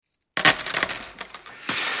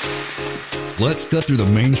Let's cut through the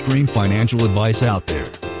mainstream financial advice out there.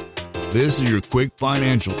 This is your quick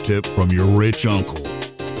financial tip from your rich uncle.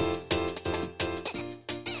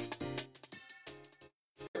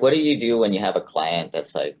 What do you do when you have a client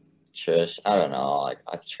that's like, Trish, I don't know, like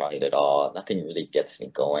I've tried it all. Nothing really gets me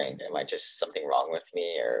going. Am I just something wrong with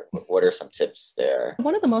me? Or what are some tips there?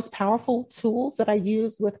 One of the most powerful tools that I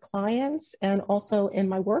use with clients and also in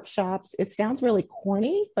my workshops, it sounds really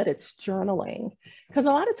corny, but it's journaling. Because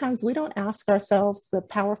a lot of times we don't ask ourselves the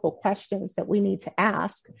powerful questions that we need to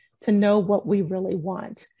ask to know what we really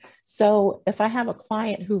want. So if I have a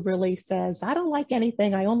client who really says, I don't like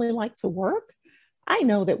anything, I only like to work, I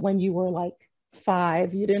know that when you were like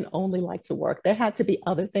 5, you didn't only like to work. There had to be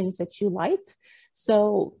other things that you liked.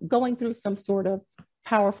 So going through some sort of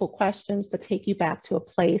powerful questions to take you back to a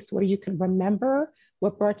place where you can remember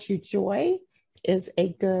what brought you joy is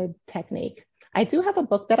a good technique. I do have a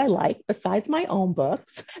book that I like besides my own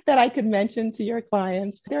books that I could mention to your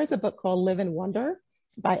clients. There's a book called Live in Wonder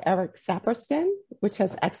by Eric Saperston, which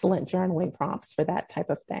has excellent journaling prompts for that type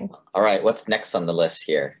of thing. All right, what's next on the list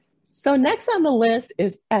here? So next on the list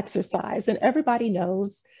is exercise. And everybody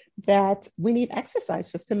knows that we need exercise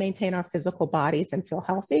just to maintain our physical bodies and feel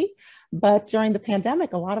healthy. But during the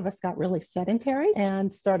pandemic, a lot of us got really sedentary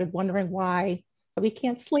and started wondering why we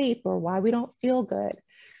can't sleep or why we don't feel good.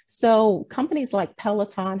 So companies like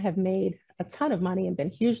Peloton have made a ton of money and been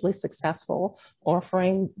hugely successful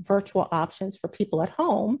offering virtual options for people at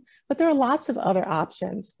home, but there are lots of other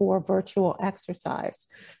options for virtual exercise.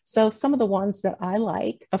 So some of the ones that I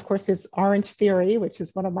like, of course, is Orange Theory, which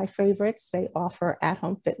is one of my favorites. They offer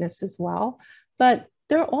at-home fitness as well, but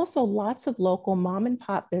there are also lots of local mom and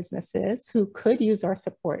pop businesses who could use our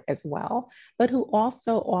support as well, but who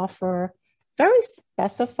also offer very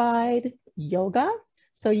specified yoga.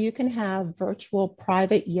 So you can have virtual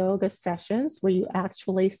private yoga sessions where you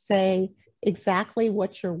actually say exactly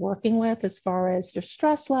what you're working with as far as your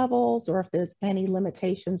stress levels or if there's any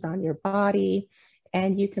limitations on your body.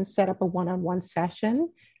 And you can set up a one-on-one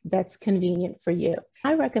session that's convenient for you.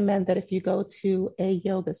 I recommend that if you go to a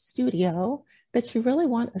yoga studio, that you really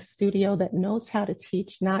want a studio that knows how to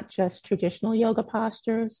teach not just traditional yoga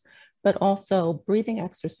postures, but also breathing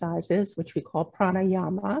exercises, which we call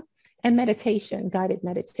pranayama, and meditation, guided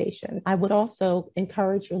meditation. I would also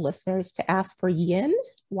encourage your listeners to ask for yin,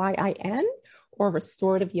 Y-I-N, or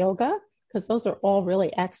restorative yoga, because those are all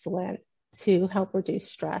really excellent to help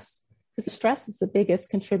reduce stress. Because stress is the biggest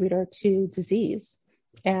contributor to disease.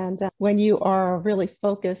 And when you are really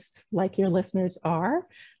focused like your listeners are,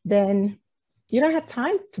 then you don't have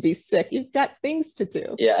time to be sick. You've got things to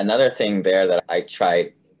do. Yeah, another thing there that I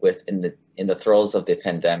tried with in the throes of the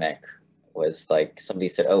pandemic was like somebody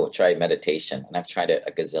said, oh, try meditation. And I've tried it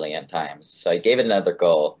a gazillion times. So I gave it another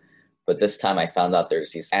go. But this time I found out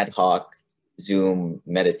there's these ad hoc Zoom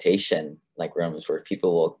meditation like rooms where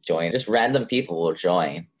people will join. Just random people will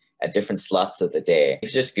join at different slots of the day.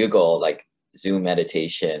 If you just Google like Zoom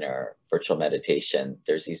meditation or virtual meditation,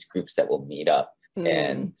 there's these groups that will meet up.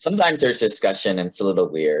 And sometimes there's discussion and it's a little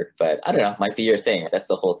weird, but I don't know, might be your thing. That's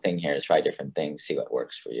the whole thing here is try different things, see what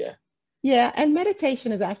works for you. Yeah, and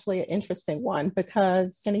meditation is actually an interesting one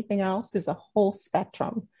because anything else is a whole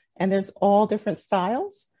spectrum and there's all different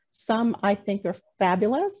styles. Some I think are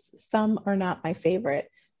fabulous, some are not my favorite.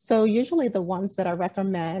 So usually the ones that I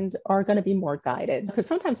recommend are going to be more guided because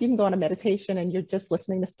sometimes you can go on a meditation and you're just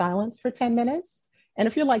listening to silence for 10 minutes. And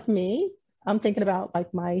if you're like me, I'm thinking about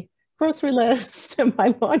like my grocery list and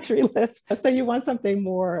my laundry list. So you want something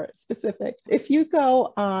more specific. If you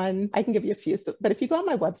go on, I can give you a few, but if you go on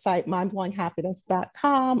my website,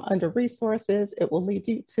 mindblowinghappiness.com, under resources, it will lead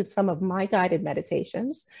you to some of my guided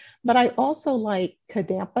meditations. But I also like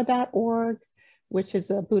kadampa.org, which is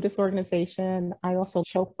a Buddhist organization. I also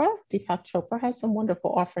Deepak Chopra has some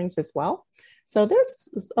wonderful offerings as well. So there's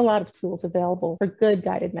a lot of tools available for good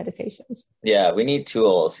guided meditations. Yeah, we need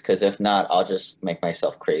tools because if not, I'll just make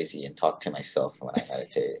myself crazy and talk to myself when I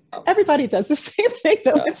meditate. Everybody does the same thing,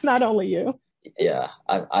 though. It's not only you. Yeah,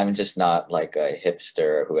 I'm just not like a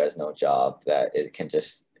hipster who has no job that it can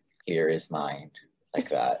just clear his mind like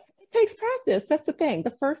that. It takes practice. That's the thing.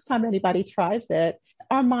 The first time anybody tries it,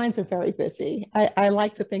 our minds are very busy. I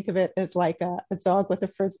like to think of it as like a dog with a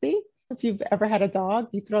frisbee. If you've ever had a dog,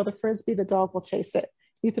 you throw the frisbee, the dog will chase it.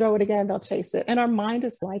 You throw it again, they'll chase it. And our mind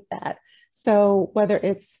is like that. So whether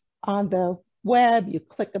it's on the web, you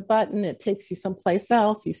click a button, it takes you someplace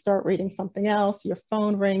else, you start reading something else, your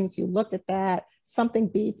phone rings, you look at that, something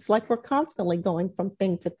beeps, like we're constantly going from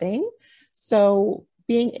thing to thing. So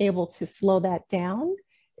being able to slow that down,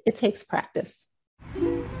 it takes practice.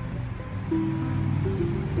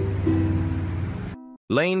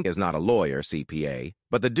 Lane is not a lawyer, CPA,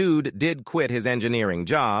 but the dude did quit his engineering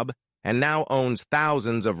job and now owns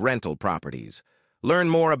thousands of rental properties. Learn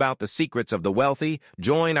more about the secrets of the wealthy.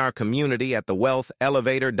 Join our community at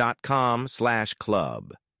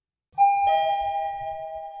thewealthelevator.com/club.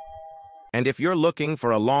 And if you're looking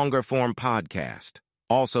for a longer form podcast,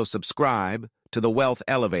 also subscribe to the Wealth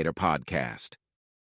Elevator podcast.